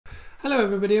Hello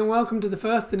everybody and welcome to the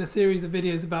first in a series of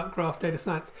videos about graph data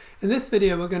science. In this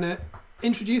video we're going to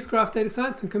introduce graph data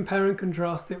science and compare and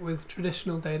contrast it with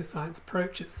traditional data science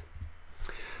approaches.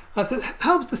 So it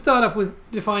helps to start off with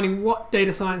defining what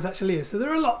data science actually is. So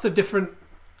there are lots of different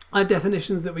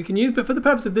definitions that we can use, but for the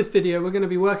purpose of this video we're going to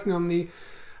be working on the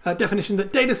definition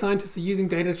that data scientists are using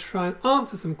data to try and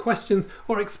answer some questions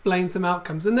or explain some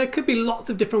outcomes. And there could be lots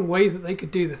of different ways that they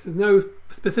could do this. There's no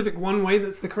specific one way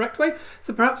that's the correct way.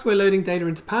 So perhaps we're loading data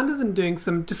into pandas and doing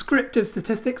some descriptive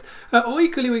statistics, or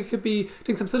equally we could be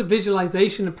doing some sort of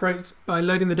visualization approach by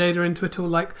loading the data into a tool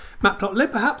like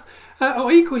Matplotlib perhaps,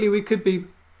 or equally we could be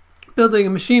building a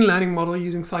machine learning model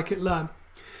using scikit-learn.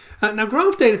 Now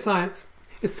graph data science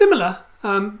is similar,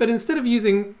 but instead of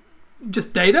using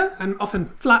just data, and often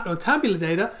flat or tabular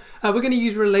data, we're going to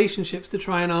use relationships to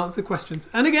try and answer questions.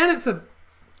 And again, it's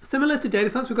similar to data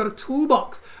science. We've got a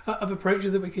toolbox of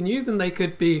approaches that we can use, and they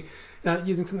could be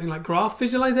using something like graph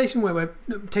visualization, where we're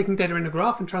taking data in a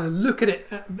graph and trying to look at it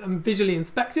and visually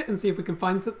inspect it and see if we can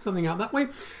find something out that way.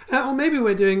 Or maybe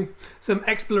we're doing some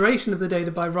exploration of the data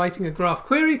by writing a graph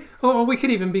query, or we could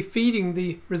even be feeding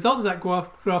the result of that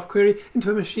graph query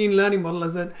into a machine learning model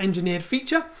as an engineered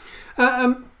feature.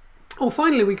 Or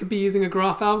finally, we could be using a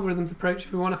graph algorithms approach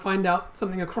if we want to find out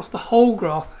something across the whole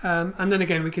graph. And then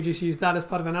again, we could just use that as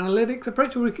part of an analytics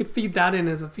approach, or we could feed that in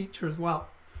as a feature as well.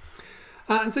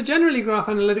 And so generally, graph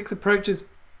analytics approaches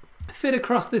fit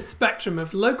across this spectrum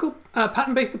of local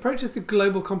pattern-based approaches to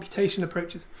global computation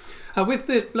approaches. With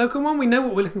the local one, we know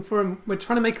what we're looking for and we're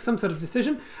trying to make some sort of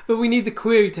decision, but we need the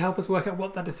query to help us work out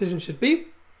what that decision should be.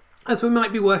 And so we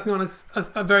might be working on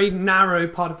a very narrow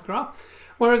part of the graph.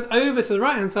 Whereas over to the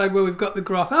right-hand side, where we've got the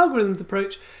graph algorithms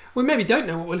approach, we maybe don't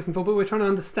know what we're looking for, but we're trying to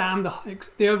understand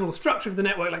the overall structure of the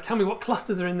network. Like, tell me what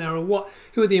clusters are in there, or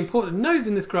who are the important nodes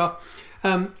in this graph.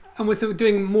 And we're sort of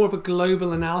doing more of a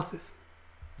global analysis.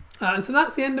 And so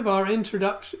that's the end of our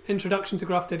introduction to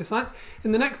graph data science.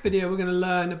 In the next video, we're going to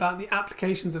learn about the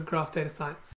applications of graph data science.